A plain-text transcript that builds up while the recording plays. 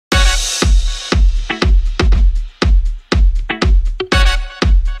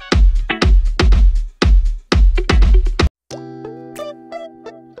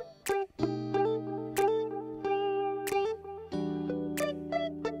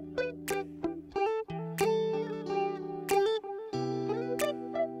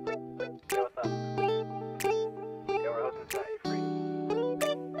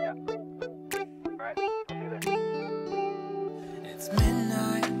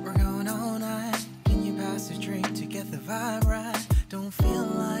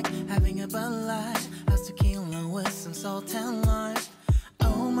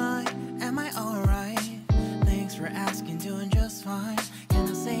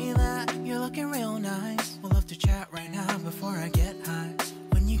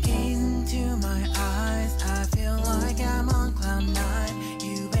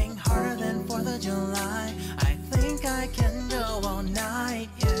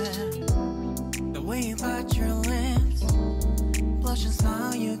blush and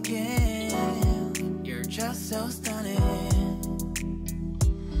smile you give, you're just so stunning.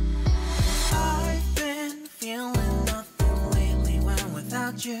 I've been feeling nothing lately when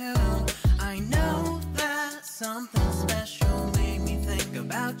without you. I know that something special made me think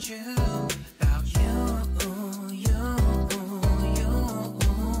about you, about you, you.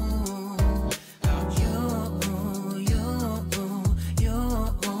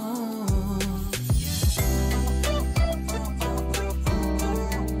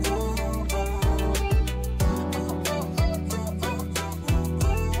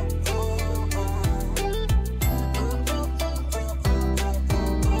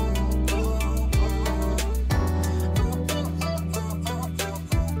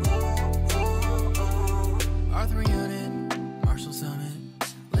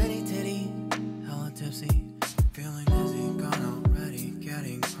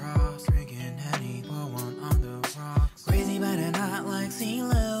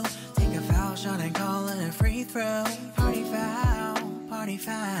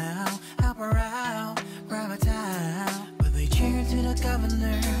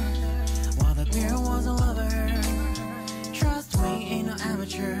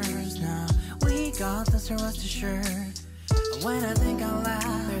 When I think out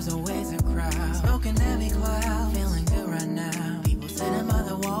loud, there's always a crowd smoking heavy cloud, feeling good right now. People sitting by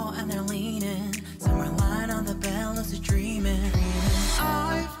the wall and they're leaning. Some are lying on the bed, lucid dreaming.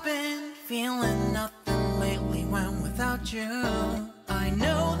 I've been feeling nothing lately when without you. I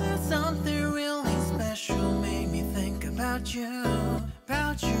know that something really special made me think about you,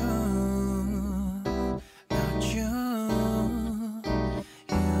 about you, about you.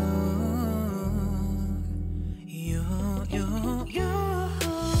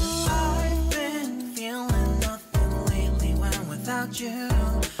 I've been feeling nothing lately when without you.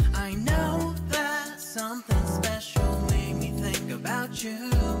 I know that something special made me think about you,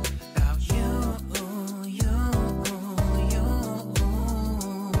 about you, you, you,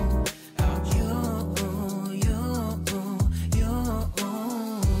 about you, you, you.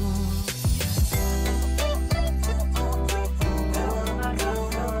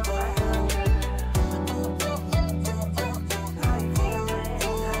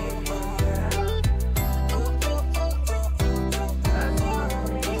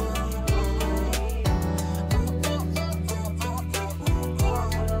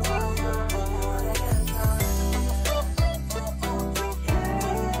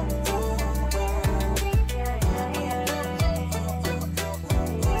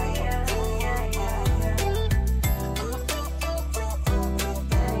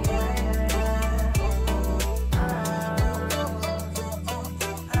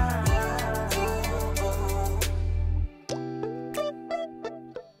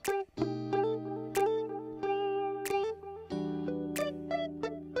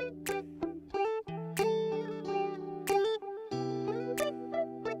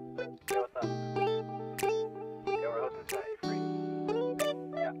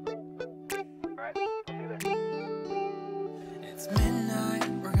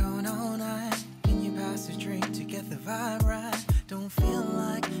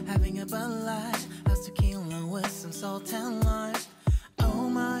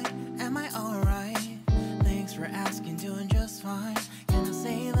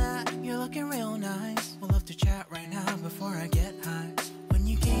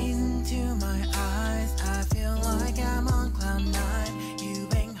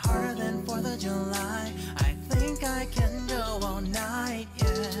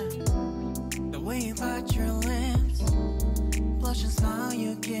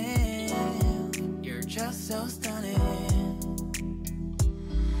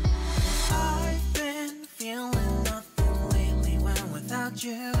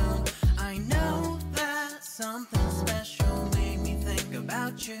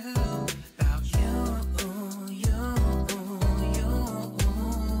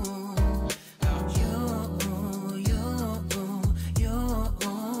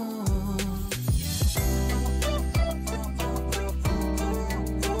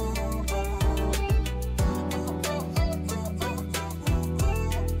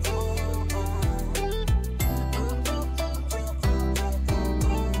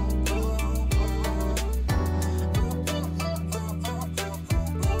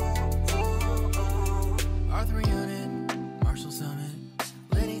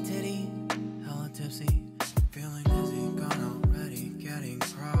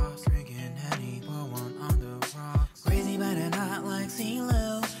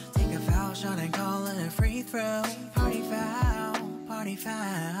 Party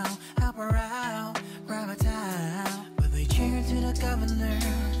foul, help her out, grab a towel. But they cheer to the the governor,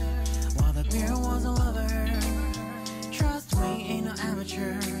 while the beer was a lover. Trust me, ain't no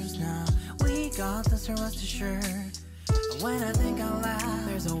amateurs, nah. We got this, so rest assured. When I think out loud,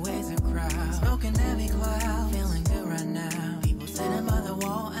 there's always a crowd, smoking heavy cloud, feeling good right now. People sitting by the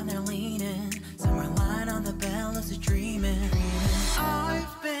wall and they're leaning, somewhere lying on the bed, lucid dreaming.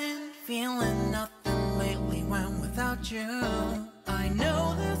 I've been feeling nothing lately when without you. I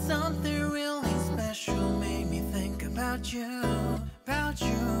know that something really special made me think about you, about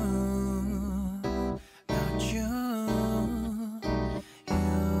you, about you.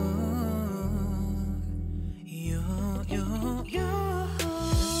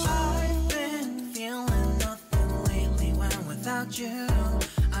 I've been feeling nothing lately when without you.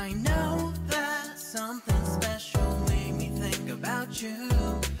 I know that something special made me think about you,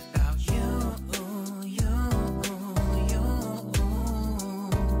 about you, you, you,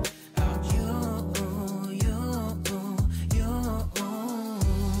 about you, you, you.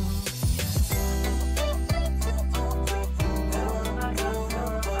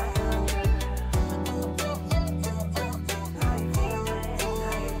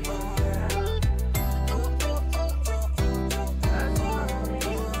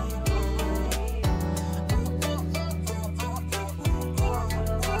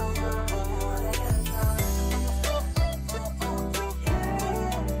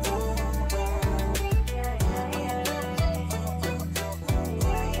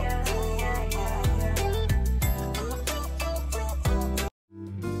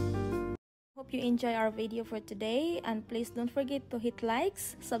 Hope you enjoy our video for today, and please don't forget to hit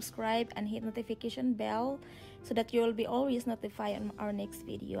likes, subscribe, and hit notification bell so that you will be always notified on our next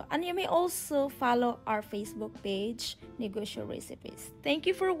video. And you may also follow our Facebook page, Negosyo Recipes. Thank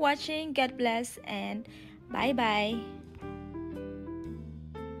you for watching. God bless and bye-bye.